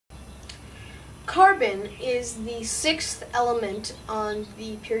Carbon is the 6th element on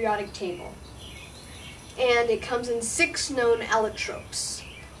the periodic table, and it comes in 6 known allotropes,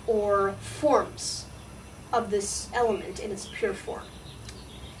 or forms of this element in its pure form.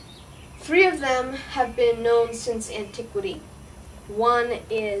 3 of them have been known since antiquity. One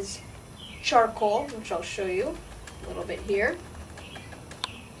is charcoal, which I'll show you a little bit here.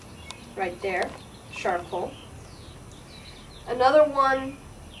 Right there, charcoal. Another one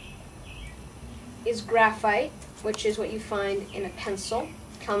is graphite, which is what you find in a pencil,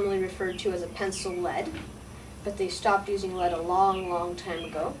 commonly referred to as a pencil lead, but they stopped using lead a long, long time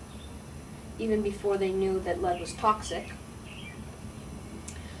ago, even before they knew that lead was toxic,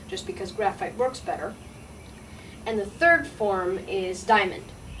 just because graphite works better. And the third form is diamond.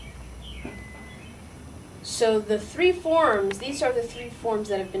 So the 3 forms, these are the 3 forms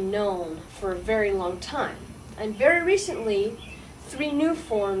that have been known for a very long time. And very recently, 3 new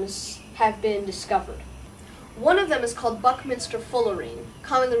forms have been discovered. One of them is called Buckminster fullerene,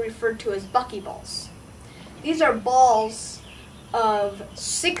 commonly referred to as buckyballs. These are balls of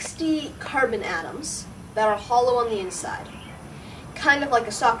 60 carbon atoms that are hollow on the inside, kind of like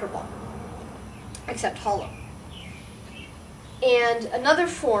a soccer ball, except hollow. And another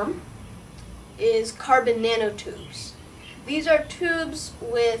form is carbon nanotubes. These are tubes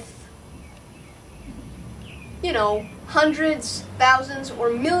with, hundreds, thousands, or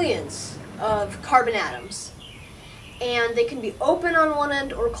millions of carbon atoms. And they can be open on one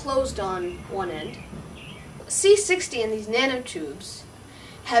end or closed on one end. C60 and these nanotubes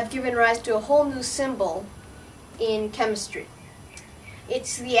have given rise to a whole new symbol in chemistry.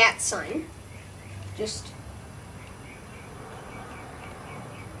 It's the @ sign. Just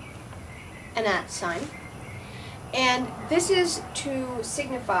an @ sign. And this is to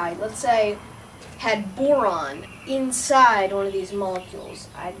signify, let's say, had boron inside one of these molecules.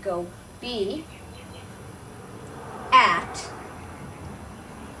 I'd go B at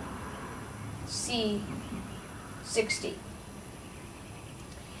C60.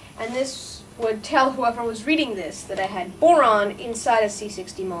 And this would tell whoever was reading this that I had boron inside a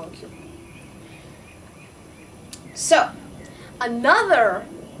C60 molecule. So, another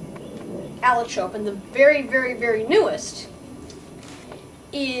allotrope, and the very, very, very newest,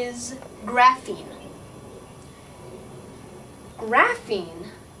 is graphene. Graphene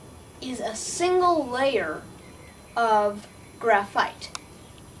is a single layer of graphite.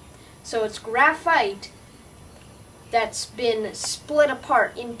 So it's graphite that's been split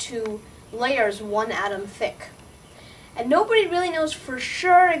apart into layers 1 atom thick. And nobody really knows for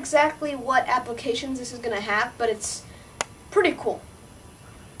sure exactly what applications this is going to have, but it's pretty cool.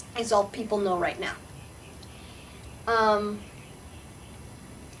 Is all people know right now.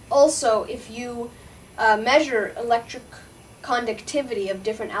 Also, if you measure electric conductivity of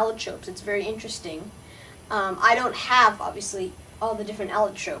different allotropes, it's very interesting. I don't have, obviously, all the different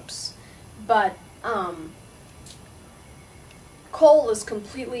allotropes, but coal is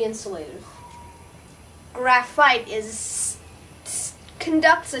completely insulative. Graphite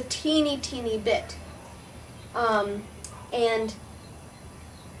conducts a teeny bit. And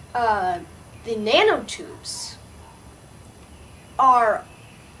the nanotubes are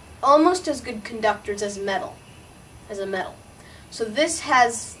almost as good conductors as a metal. So this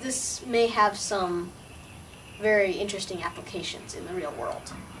may have some very interesting applications in the real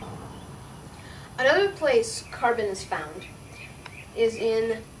world. Another place carbon is found is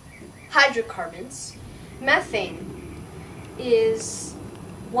in hydrocarbons. Methane has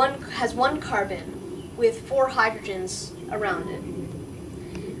 1 carbon with 4 hydrogens around it.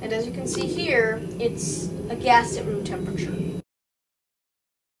 And as you can see here, it's a gas at room temperature.